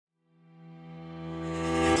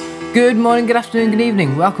Good morning, good afternoon, good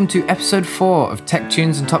evening. Welcome to episode 4 of Tech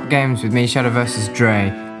Tunes and Top Games with me, Shadow vs. Dre.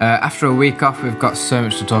 After a week off, we've got so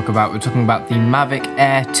much to talk about. We're talking about the Mavic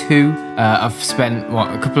Air 2. I've spent,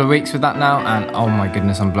 a couple of weeks with that now, and oh my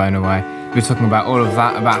goodness, I'm blown away. We're talking about all of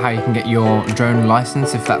that, about how you can get your drone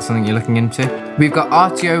license if that's something you're looking into. We've got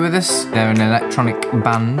RTO with us. They're an electronic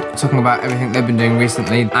band, talking about everything they've been doing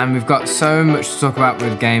recently. And we've got so much to talk about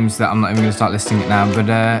with games that I'm not even going to start listing it now,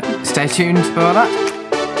 but stay tuned for all that.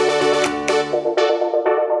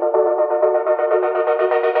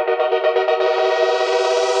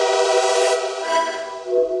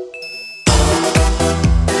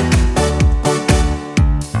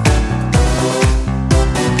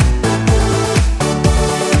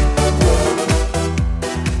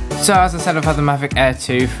 So as I said, I've had the Mavic Air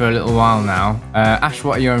 2 for a little while now. Ash,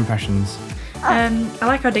 what are your impressions? I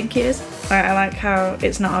like how dinky it is. I like how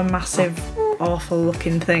it's not a massive, awful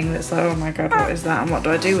looking thing that's like, oh my god, what is that and what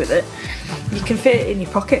do I do with it? You can fit it in your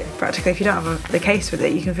pocket practically. If you don't have the case with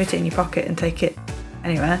it, you can fit it in your pocket and take it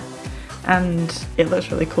anywhere. And it looks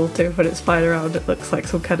really cool too when it's flying around. It looks like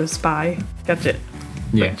some kind of spy gadget.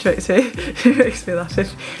 Yeah. Which makes me laugh. It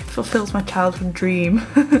fulfills my childhood dream.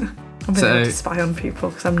 I'm able to spy on people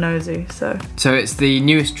because I'm nosy, so it's the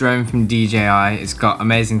newest drone from DJI. It's got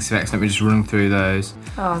amazing specs. Let me just run through those.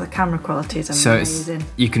 Oh, the camera quality is amazing.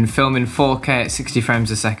 You can film in 4K at 60 frames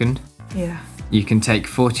a second. Yeah. You can take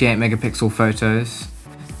 48 megapixel photos.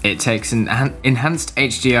 It takes enhanced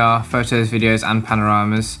HDR photos, videos, and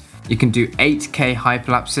panoramas. You can do 8K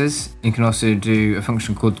hyperlapses. You can also do a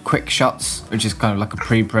function called quick shots, which is kind of like a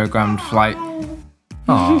pre-programmed flight.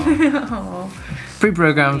 Aww.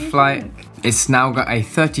 Pre-programmed flight. It's now got a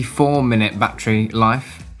 34-minute battery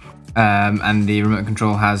life, and the remote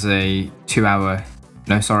control has a 4-hour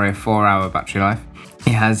battery life.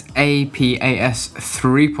 It has APAS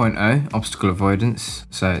 3.0 obstacle avoidance,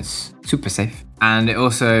 so it's super safe. And it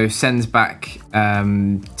also sends back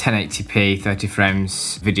 1080p 30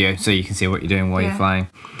 frames video, so you can see what you're doing while you're flying.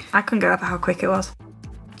 I couldn't get over how quick it was.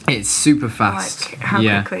 It's super fast. Like how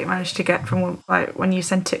quickly it managed to get from when you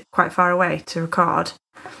sent it quite far away to record,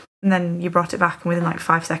 and then you brought it back, and within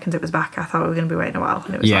 5 seconds it was back. I thought we were going to be waiting a while,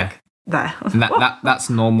 and it was there. And that's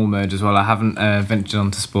normal mode as well. I haven't ventured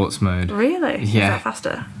onto sports mode. Really? Yeah. Is that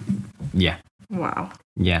faster? Yeah. Wow.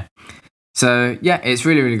 Yeah. So it's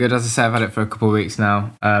really, really good. As I say, I've had it for a couple of weeks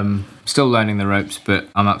now. Still learning the ropes, but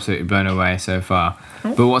I'm absolutely blown away so far.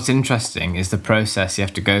 But what's interesting is the process you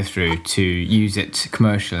have to go through to use it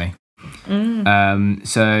commercially.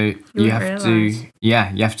 So you have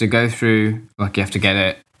to go through, you have to get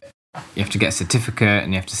it, you have to get a certificate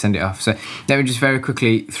and you have to send it off. So let me just very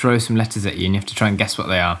quickly throw some letters at you and you have to try and guess what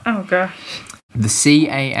they are. Oh gosh. The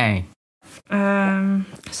CAA.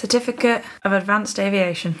 Certificate of Advanced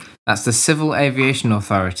Aviation. That's the Civil Aviation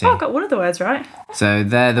Authority. Oh, I got one of the words right. So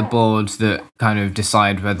they're the boards that kind of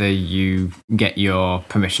decide whether you get your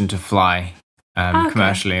permission to fly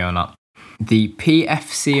commercially or not. The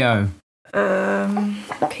PFCO.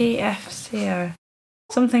 PFCO.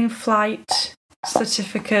 Something flight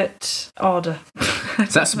certificate order.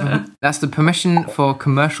 So that's the permission for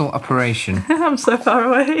commercial operation. I'm so far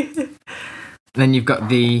away. Then you've got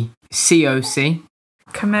the COC.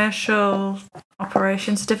 Commercial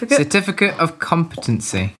Operation Certificate? Certificate of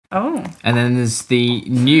Competency. Oh. And then there's the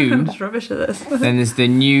new... I'm just rubbish at this. Then there's the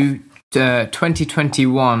new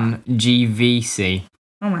 2021 GVC.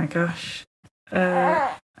 Oh my gosh.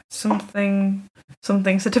 Something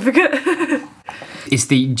certificate? It's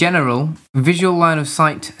the General Visual Line of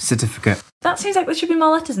Sight Certificate. That seems like there should be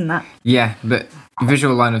more letters than that. Yeah, but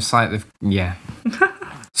visual line of sight, yeah.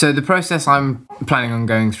 So the process I'm planning on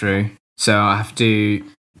going through, so I have to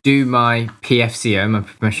do my PFCO, my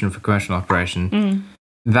permission for commercial operation.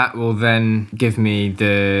 That will then give me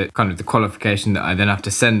the qualification that I then have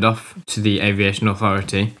to send off to the Aviation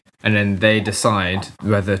Authority, and then they decide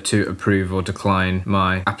whether to approve or decline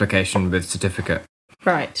my application with certificate.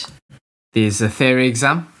 Right. There's a theory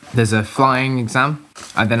exam. There's a flying exam.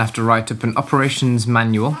 I then have to write up an operations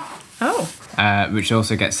manual. Oh. Which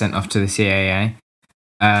also gets sent off to the CAA.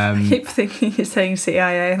 I keep thinking you're saying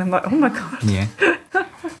CIA, and I'm like, oh my god. Yeah.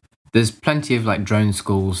 There's plenty of drone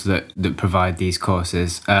schools that provide these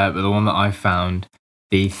courses, but the one that I've found,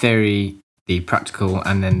 the theory, the practical,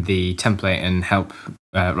 and then the template and help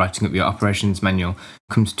writing up your operations manual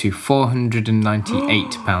comes to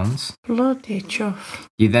 £498. Bloody chuff.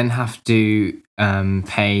 You then have to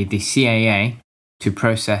pay the CAA to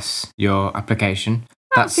process your application.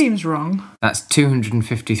 That seems wrong. That's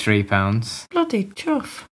 £253. Bloody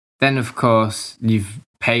chuff. Then, of course, you've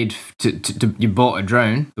paid you bought a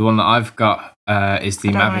drone. The one that I've got is the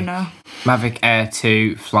Mavic Air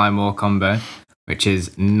 2 Fly More combo, which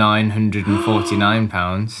is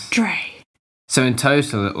 £949. Dre. So in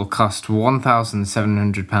total, it will cost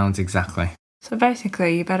 £1,700 exactly. So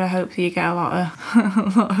basically, you better hope that you get a lot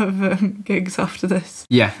of gigs after this.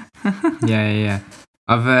 Yeah.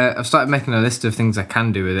 I've started making a list of things I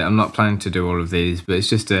can do with it. I'm not planning to do all of these, but it's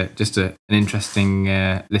just an interesting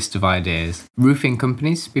list of ideas. Roofing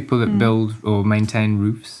companies, people that build or maintain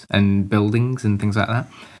roofs and buildings and things like that.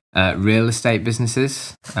 Real estate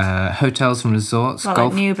businesses, hotels and resorts, golf,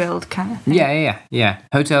 like new build kind of thing. Yeah.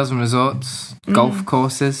 Hotels and resorts, golf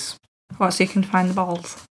courses. What, so you can find the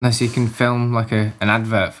balls? No, so you can film like an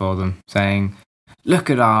advert for them saying, "Look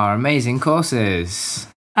at our amazing courses."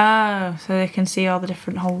 Oh, so they can see all the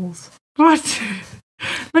different holes. What?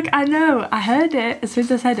 Look, I know. I heard it. As soon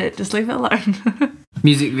as I said it, just leave it alone.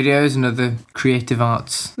 Music videos and other creative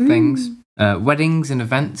arts things. Weddings and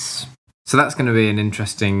events. So that's going to be an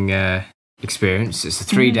interesting experience. It's a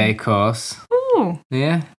 3-day course. Ooh.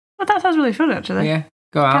 Yeah. Well, that sounds really fun, actually. Yeah.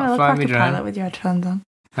 Go out, fly me drone. Pilot with your headphones on.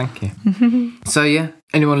 Thank you. So yeah,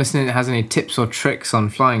 anyone listening that has any tips or tricks on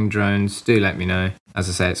flying drones, do let me know. As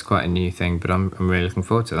I say, it's quite a new thing, but I'm really looking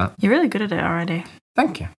forward to that. You're really good at it already.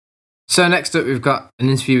 Thank you. So next up, we've got an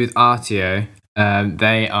interview with Artio.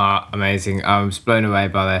 They are amazing. I was blown away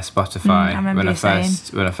by their Spotify when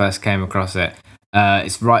I first came across it.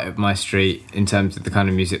 It's right up my street in terms of the kind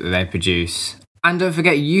of music that they produce. And don't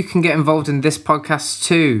forget, you can get involved in this podcast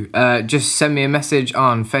too. Just send me a message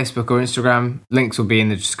on Facebook or Instagram. Links will be in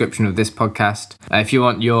the description of this podcast. If you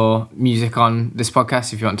want your music on this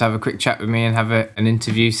podcast, if you want to have a quick chat with me and have an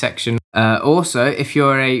interview section. Also, if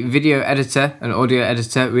you're a video editor, an audio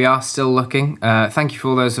editor, we are still looking. Thank you for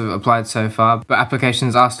all those who have applied so far. But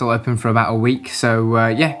applications are still open for about a week. So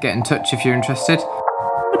get in touch if you're interested.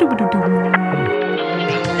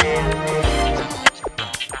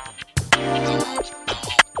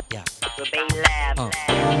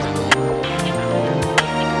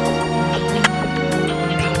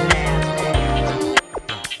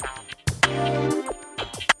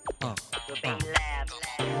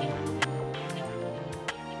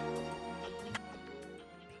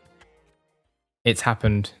 It's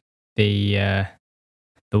happened. The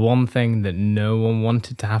one thing that no one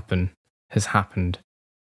wanted to happen has happened.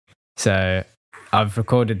 So I've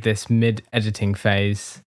recorded this mid-editing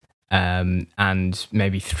phase, and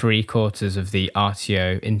maybe 3/4 of the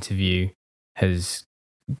Artio interview has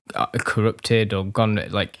corrupted or gone.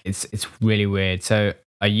 Like it's really weird. So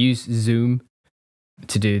I use Zoom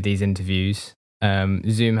to do these interviews.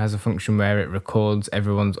 Zoom has a function where it records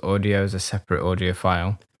everyone's audio as a separate audio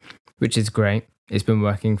file, which is great. It's been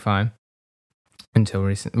working fine until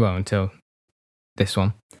this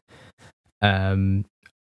one.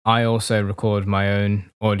 I also record my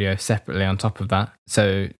own audio separately on top of that.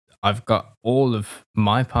 So I've got all of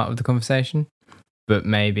my part of the conversation, but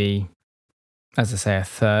maybe, as I say, a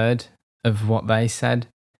third of what they said,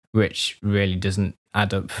 which really doesn't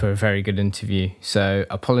add up for a very good interview. So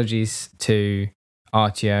apologies to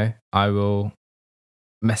Artio. I will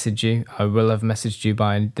message you. I will have messaged you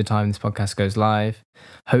by the time this podcast goes live.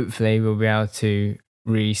 Hopefully we'll be able to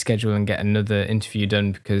reschedule and get another interview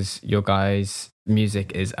done because your guys'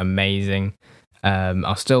 music is amazing.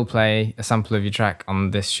 I'll still play a sample of your track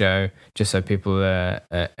on this show just so people are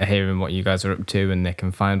hearing what you guys are up to, and they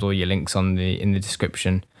can find all your links in the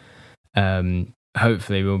description.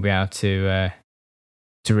 Hopefully we'll be able to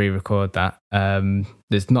re-record that.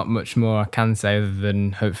 There's not much more I can say other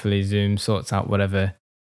than hopefully Zoom sorts out whatever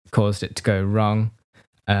caused it to go wrong.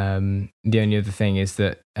 The only other thing is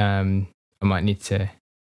that I might need to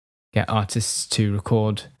get artists to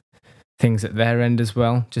record things at their end as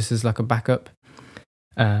well, just as like a backup.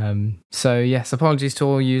 So yes, apologies to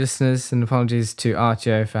all you listeners, and apologies to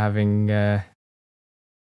Artio for having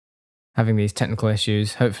these technical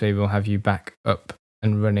issues. Hopefully we'll have you back up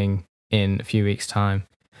and running in a few weeks' time.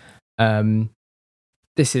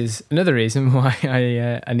 This is another reason why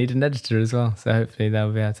I need an editor as well. So hopefully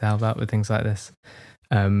they'll be able to help out with things like this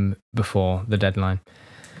before the deadline.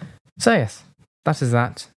 So yes, that is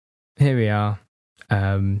that. Here we are.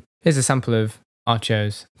 Here's a sample of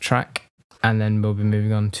Artio's track, and then we'll be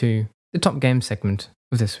moving on to the top game segment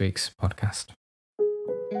of this week's podcast.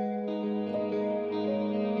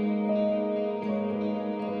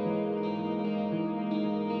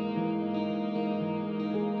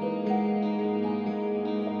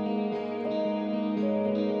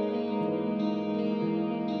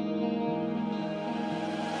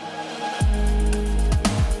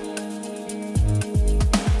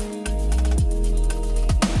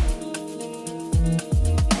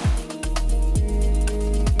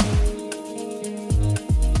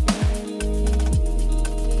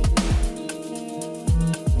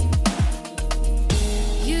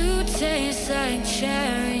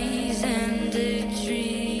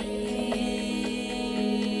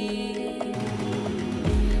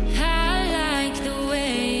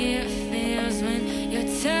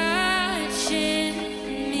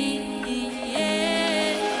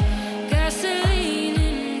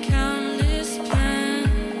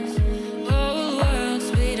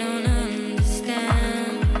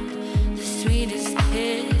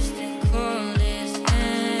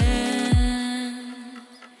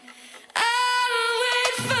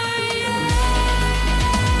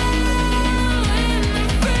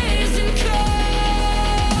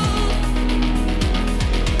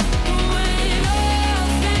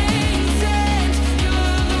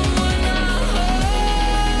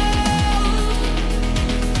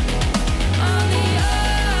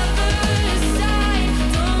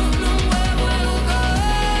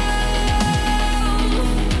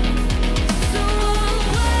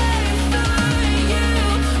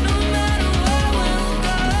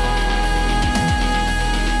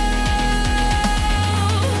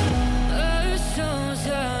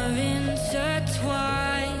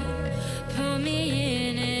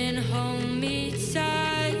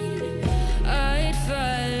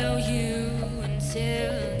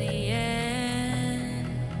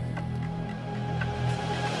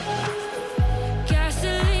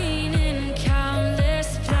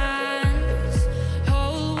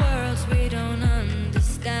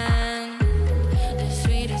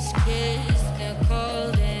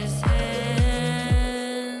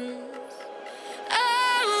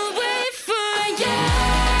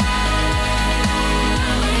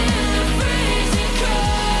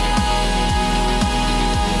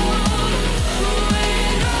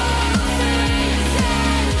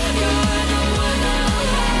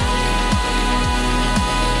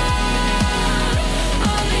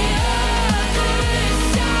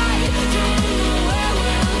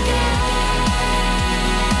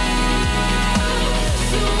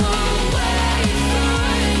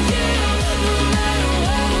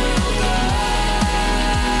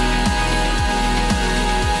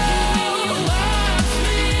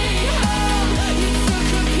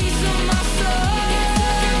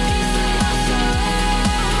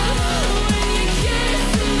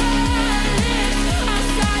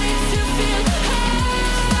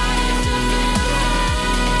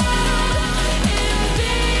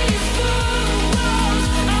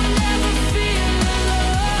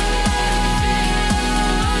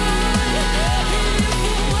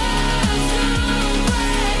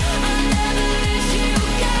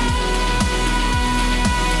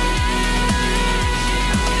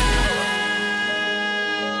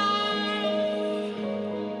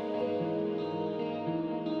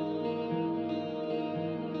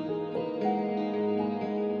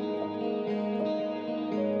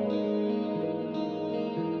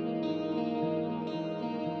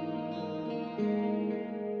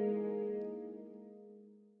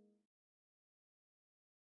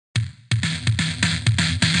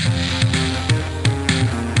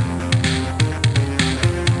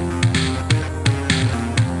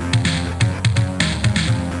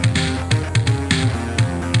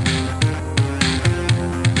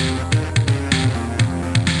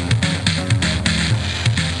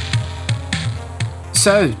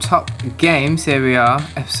 So, top games, here we are,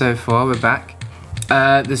 episode 4, we're back.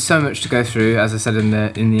 There's so much to go through, as I said in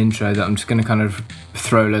the intro, that I'm just going to kind of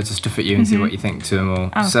throw loads of stuff at you and see what you think to them all.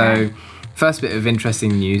 Okay. So, first bit of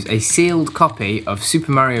interesting news, a sealed copy of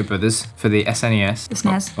Super Mario Brothers for the SNES. The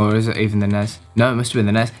SNES. Or is it even the NES? No, it must have been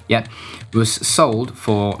the NES. Yeah. Was sold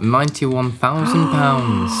for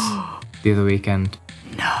 £91,000 the other weekend.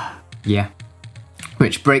 No. Yeah.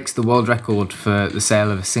 Which breaks the world record for the sale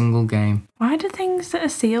of a single game. Why do things that are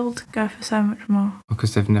sealed go for so much more?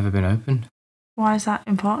 Because they've never been opened. Why is that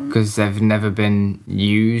important? Because they've never been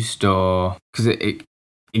used, or because it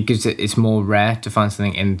gives it's more rare to find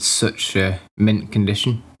something in such a mint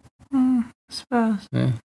condition. I suppose.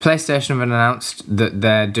 Yeah. PlayStation have announced that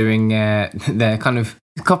they're doing they're kind of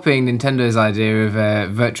copying Nintendo's idea of a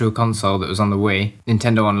virtual console that was on the Wii,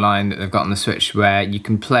 Nintendo Online, that they've got on the Switch, where you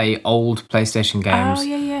can play old PlayStation games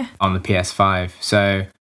on the PS5. So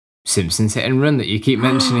Simpsons Hit and Run, that you keep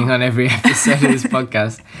mentioning on every episode of this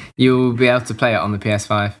podcast, you'll be able to play it on the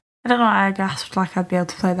PS5. I don't know why I gasped like I'd be able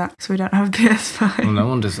to play that because we don't have a PS5. Well, no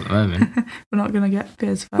one does at the moment. We're not going to get a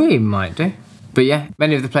PS5. We might do. But yeah,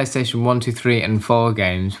 many of the PlayStation 1, 2, 3 and 4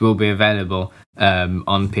 games will be available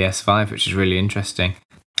on PS5, which is really interesting.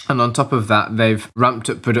 And on top of that, they've ramped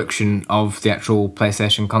up production of the actual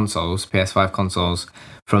PlayStation consoles, PS5 consoles,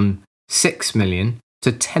 from 6 million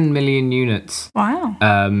to 10 million units. Wow.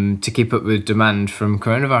 To keep up with demand from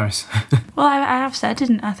coronavirus. Well, I have said,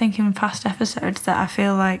 didn't I think in past episodes, that I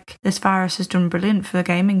feel like this virus has done brilliant for the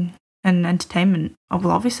gaming and entertainment. Oh, well,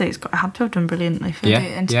 obviously it had to have done brilliantly for the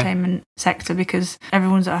entertainment sector, because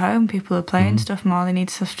everyone's at home, people are playing stuff more, they need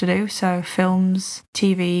stuff to do. So films,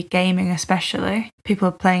 TV, gaming especially, people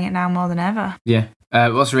are playing it now more than ever. Yeah.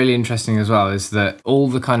 What's really interesting as well is that all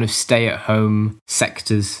the kind of stay-at-home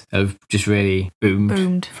sectors have just really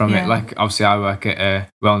boomed from it. Like, obviously I work at a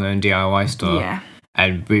well-known DIY store,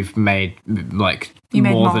 and we've made like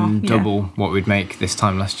more than double what we'd make this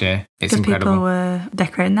time last year. It's incredible. People were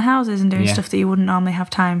decorating their houses and doing stuff that you wouldn't normally have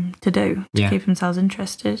time to do to keep themselves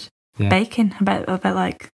interested. Yeah. Baking, I bet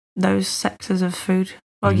like those sectors of food.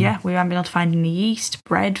 Well, we haven't been able to find any yeast.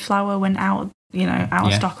 Bread flour went out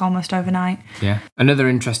of stock almost overnight. Yeah. Another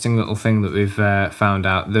interesting little thing that we've found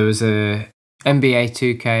out, there was a NBA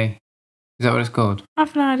 2K. Is that what it's called? I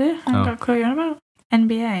have no idea. I haven't got a clue what you're on about.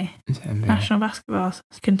 NBA. National Basketball. So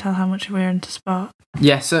you can tell how much we're into sport.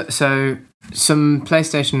 Yeah, so some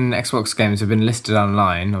PlayStation and Xbox games have been listed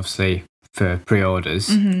online, obviously, for pre-orders.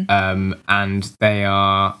 And they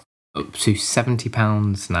are up to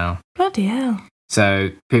 £70 now. Bloody hell.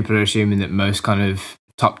 So people are assuming that most kind of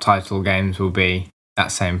top title games will be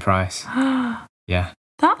that same price. Yeah.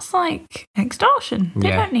 That's like extortion.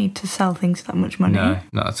 They don't need to sell things for that much money. No,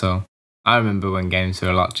 not at all. I remember when games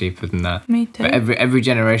were a lot cheaper than that. Me too. But every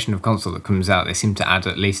generation of console that comes out, they seem to add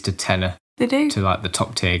at least a tenner. They do. To like the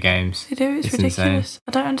top tier games. They do. It's ridiculous. Insane.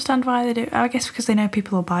 I don't understand why they do. I guess because they know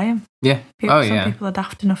people will buy them. Yeah. Some people are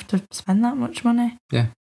daft enough to spend that much money. Yeah.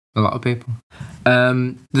 A lot of people.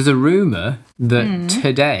 There's a rumour that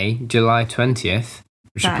today, July 20th,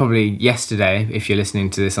 which is probably yesterday, if you're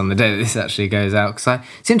listening to this on the day that this actually goes out, because I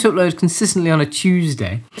seem to upload consistently on a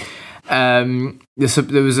Tuesday. There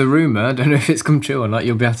was a rumour, I don't know if it's come true or not,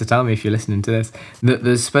 you'll be able to tell me if you're listening to this, that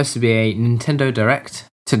there's supposed to be a Nintendo Direct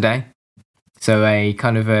today. So a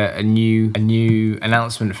kind of a new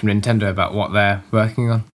announcement from Nintendo about what they're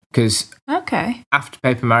working on. Because after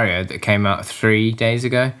Paper Mario that came out 3 days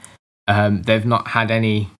ago, they've not had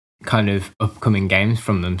any kind of upcoming games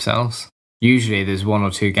from themselves. Usually there's 1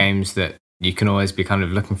 or 2 games that you can always be kind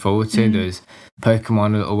of looking forward to. There's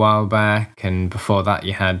Pokemon a little while back, and before that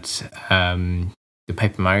you had the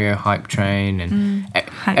Paper Mario hype train, and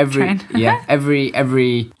every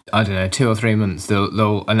I don't know, 2 or 3 months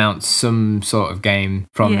they'll announce some sort of game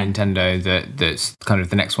from Nintendo that's kind of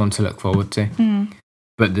the next one to look forward to.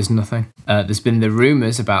 But there's nothing. There's been the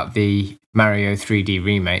rumours about the Mario 3D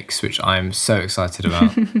remakes, which I'm so excited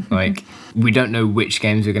about. Like, we don't know which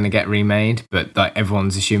games are going to get remade, but like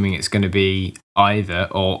everyone's assuming it's going to be either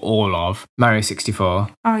or all of Mario 64.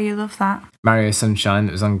 Oh, you love that. Mario Sunshine,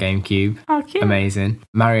 that was on GameCube. Oh, cute. Amazing.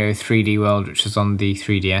 Mario 3D World, which was on the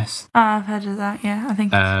 3DS. Oh, I've heard of that, yeah. I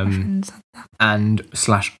think my friends had that. And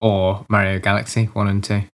 /or Mario Galaxy 1 and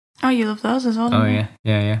 2. Oh, you love those as well, don't you?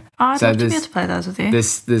 Yeah. Oh, I'd love to be able to play those with you.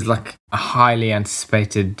 There's like a highly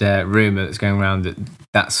anticipated rumour that's going around that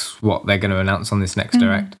that's what they're going to announce on this next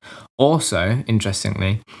Direct. Also,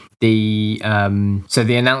 interestingly, the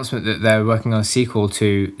announcement that they're working on a sequel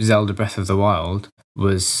to Zelda Breath of the Wild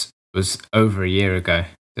was over a year ago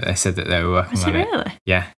that they said that they were working on it. Really?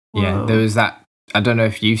 Yeah. Whoa. There was that I don't know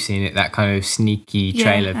if you've seen it, that kind of sneaky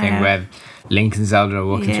trailer thing where Link and Zelda are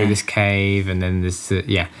walking through this cave, and then there's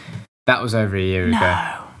that was over a year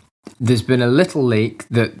ago. There's been a little leak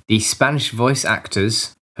that the Spanish voice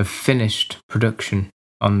actors have finished production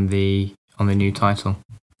on the new title.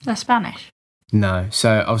 They're Spanish? No.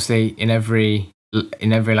 So obviously in every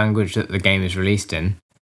language that the game is released in,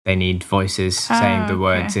 they need voices saying the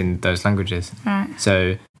words in those languages. Right.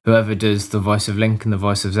 So whoever does the voice of Link and the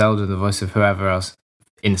voice of Zelda and the voice of whoever else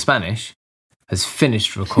in Spanish has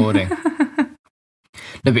finished recording.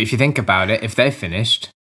 No, but if you think about it, if they've finished,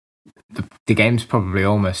 the game's probably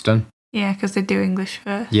almost done. Yeah, because they do English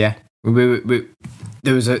first. Yeah.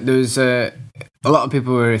 There was a lot of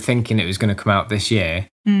people were thinking it was going to come out this year,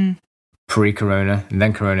 pre-Corona, and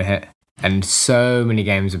then Corona hit, and so many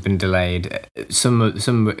games have been delayed. Some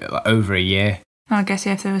over a year. I guess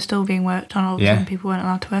if they were still being worked on, all of a sudden people weren't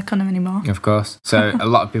allowed to work on them anymore. Of course. So a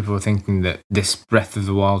lot of people were thinking that this Breath of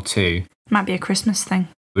the Wild 2 might be a Christmas thing.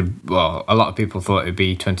 A lot of people thought it would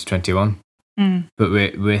be 2021. But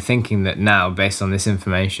we're thinking that now, based on this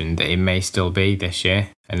information, that it may still be this year.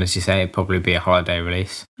 And as you say, it'd probably be a holiday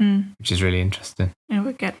release, which is really interesting. It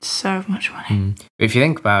would get so much money. If you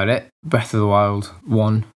think about it, Breath of the Wild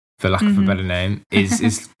 1, for lack of a better name,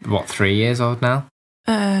 is what, 3 years old now?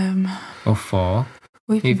 Or 4?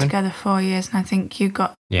 We've been together 4 years, and I think you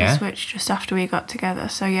got the Switch just after we got together.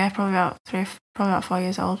 So yeah, probably about 4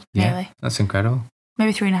 years old, nearly. That's incredible.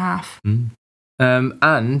 Maybe 3.5.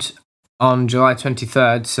 And on July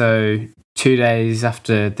 23rd, so 2 days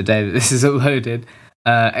after the day that this is uploaded,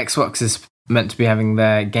 Xbox is meant to be having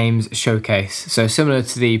their games showcase. So similar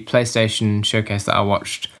to the PlayStation showcase that I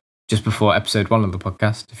watched just before episode 1 of the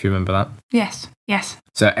podcast, if you remember that. Yes.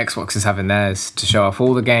 So Xbox is having theirs to show off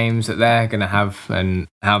all the games that they're going to have and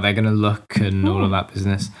how they're going to look and all of that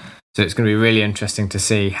business. So it's going to be really interesting to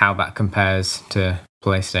see how that compares to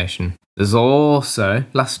PlayStation. There's also,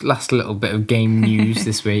 last little bit of game news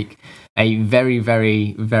this week, a very,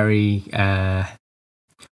 very, very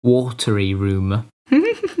watery rumour.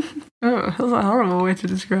 That's a horrible way to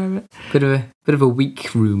describe it. Bit of a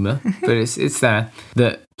weak rumour, but it's there,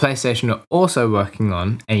 that PlayStation are also working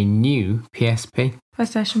on a new PSP.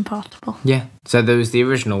 PlayStation Portable. Yeah. So there was the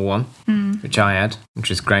original one, which I had,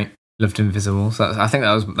 which is great. Loved Invisibles. I think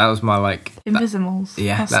that was my Invisibles.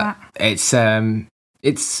 What's that?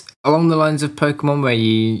 It's along the lines of Pokemon, where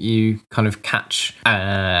you kind of catch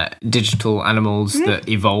digital animals that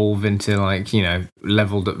evolve into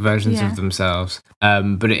leveled up versions of themselves.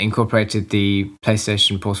 But it incorporated the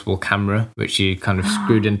PlayStation Portable camera, which you kind of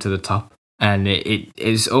screwed into the top. And it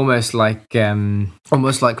is almost like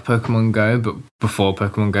Pokemon Go, but before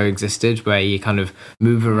Pokemon Go existed, where you kind of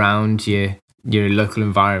move around your local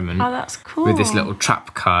environment. Oh, that's cool. With this little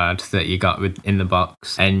trap card that you got in the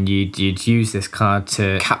box, and you'd use this card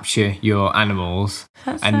to capture your animals.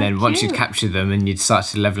 And then once you'd capture them and you'd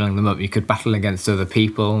started leveling them up, you could battle against other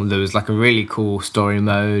people. There was a really cool story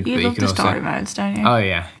mode. You love the story modes, don't you? Oh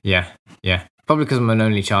yeah. Probably because I'm an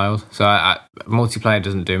only child, so multiplayer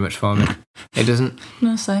doesn't do much for me. It doesn't.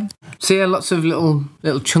 No, same. So yeah, lots of little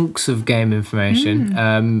chunks of game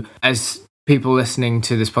information. As people listening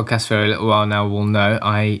to this podcast for a little while now will know,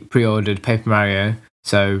 I pre-ordered Paper Mario,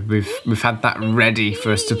 so we've had that ready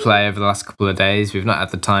for us to play over the last couple of days. We've not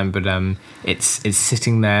had the time, but it's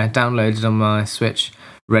sitting there, downloaded on my Switch,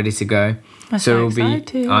 ready to go.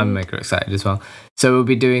 I'm mega excited as well. So we'll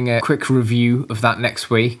be doing a quick review of that next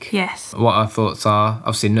week. Yes. What our thoughts are.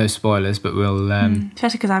 Obviously no spoilers, but we'll...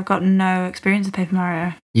 Especially because I've got no experience with Paper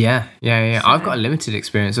Mario. Yeah. So I've got a limited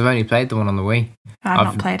experience. I've only played the one on the Wii. I've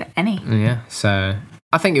not played any. Yeah, so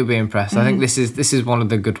I think you'll be impressed. I think this is one of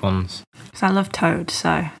the good ones. Because I love Toad,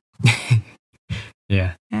 so...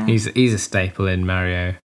 yeah. He's a staple in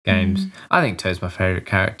Mario games. I think Toad's my favourite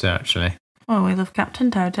character, actually. Well, we love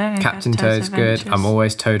Captain Toad, don't we? Captain Toad's good. I'm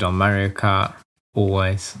always Toad on Mario Kart.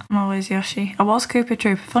 Always. I'm always Yoshi. I was Koopa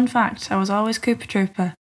Trooper. Fun fact, I was always Koopa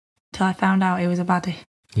Trooper until I found out he was a baddie.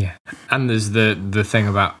 Yeah. And there's the thing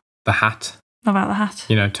about the hat. What about the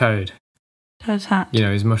hat? Toad. Toad's hat.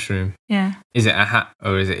 His mushroom. Yeah. Is it a hat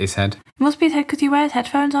or is it his head? It must be his head because he wears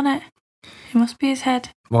headphones on it. It must be his head.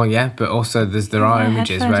 Well, yeah, but also there are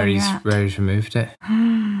images where he's removed it.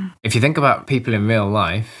 If you think about people in real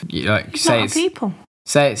life, he is a people.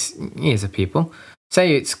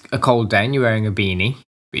 Say it's a cold day and you're wearing a beanie,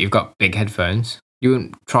 but you've got big headphones. You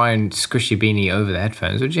wouldn't try and squish your beanie over the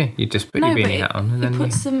headphones, would you? You'd just put your beanie hat on. And then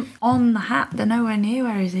puts them on the hat. They're nowhere near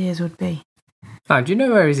where his ears would be. Oh, do you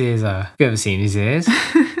know where his ears are? Have you ever seen his ears?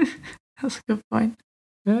 That's a good point.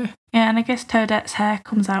 Yeah. Yeah, and I guess Toadette's hair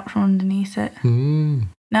comes out from underneath it.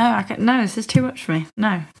 No, this is too much for me.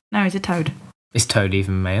 No, he's a toad. Is Toad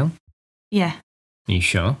even male? Yeah. Are you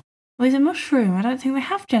sure? Well, he's a mushroom. I don't think they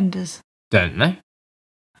have genders. Don't they?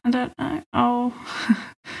 I don't know. Oh.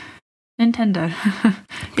 Nintendo.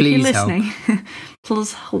 Please if you're listening,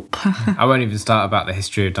 please help. I won't even start about the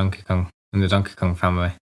history of Donkey Kong and the Donkey Kong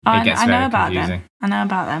family. I It gets know very about confusing. them. I know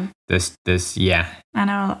about them. There's yeah. I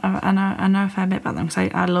know a fair bit about them because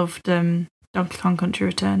I loved Donkey Kong Country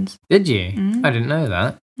Returns. Did you? Mm. I didn't know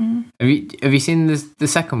that. Mm. Have you seen the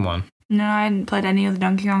second one? No, I hadn't played any other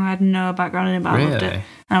Donkey Kong. I had no background in it, but I loved it. Really?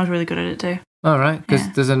 And I was really good at it too. All right, because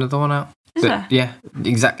Yeah. there's another one out. Is there? Yeah,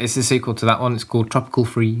 exactly. It's a sequel to that one. It's called Tropical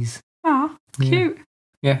Freeze. Oh, Yeah. cute.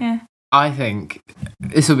 Yeah. I think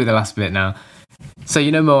this will be the last bit now. So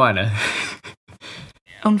you know Moana?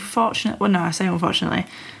 Unfortunately, well, no, I say unfortunately,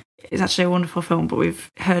 it's actually a wonderful film, but we've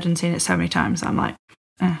heard and seen it so many times. I'm like,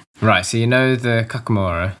 Right, so you know the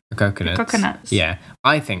Kakamora, the coconuts? coconuts. Yeah.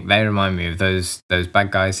 I think they remind me of those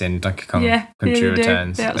bad guys in Donkey Kong Yeah, Country they do.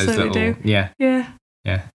 Returns. They Those absolutely little, do. Yeah,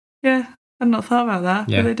 Yeah. I've not thought about that.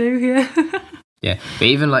 Yeah. But they do, yeah. yeah. But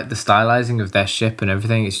even like the stylizing of their ship and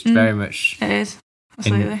everything, it's very much It is.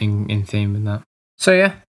 Absolutely. in theme with that. So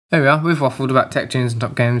yeah, there we are. We've waffled about Tech Tunes and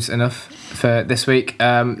Top Games enough for this week.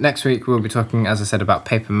 Next week we'll be talking, as I said, about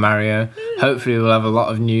Paper Mario. Hopefully we'll have a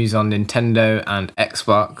lot of news on Nintendo and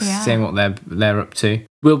Xbox, Yeah. seeing what they're up to.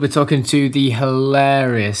 We'll be talking to the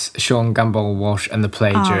hilarious Sean Gamble Walsh and the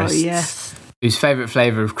Plagiarists, Oh, yes. whose favourite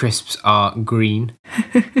flavour of crisps are green.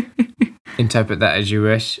 Interpret that as you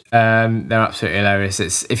wish. They're absolutely hilarious.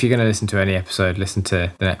 If you're going to listen to any episode, listen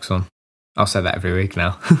to the next one. I'll say that every week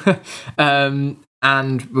now.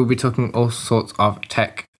 And we'll be talking all sorts of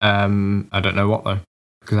tech. I don't know what though,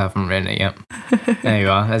 because I haven't written it yet. There you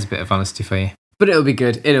are. There's a bit of honesty for you. But it'll be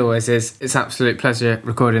good. It always is. It's an absolute pleasure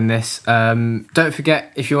recording this. Don't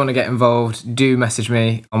forget, if you want to get involved, do message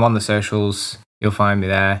me. I'm on the socials. You'll find me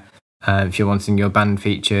there. If you're wanting your band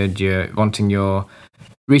featured, you're wanting your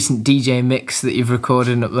recent DJ mix that you've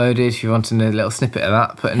recorded and uploaded, if you're wanting a little snippet of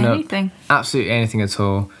that, putting up Anything. absolutely anything at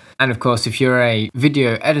all. And of course, if you're a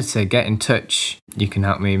video editor, get in touch. You can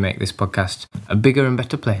help me make this podcast a bigger and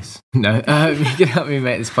better place. No, you can help me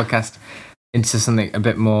make this podcast into something a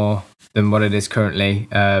bit more than what it is currently.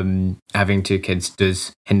 Having two kids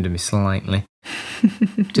does hinder me slightly,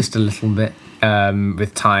 just a little bit,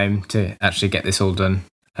 with time to actually get this all done.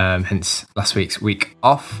 Hence last week's week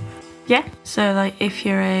off. Yeah. So, like, if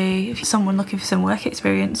you're someone looking for some work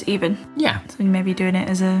experience, even. Yeah. So you may be doing it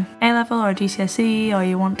as a A-level or a GCSE, or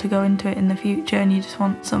you want to go into it in the future and you just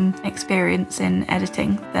want some experience in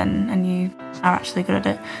editing, and you are actually good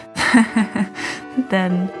at it,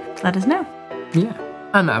 then let us know. Yeah.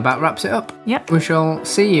 And that about wraps it up. Yep. We shall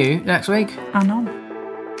see you next week. Anon.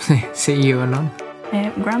 See you anon.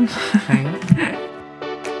 Gran. Hey.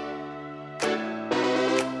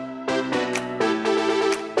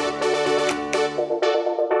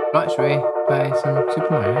 Right, shall we play some Super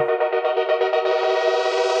Mario?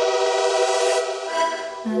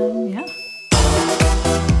 Yeah.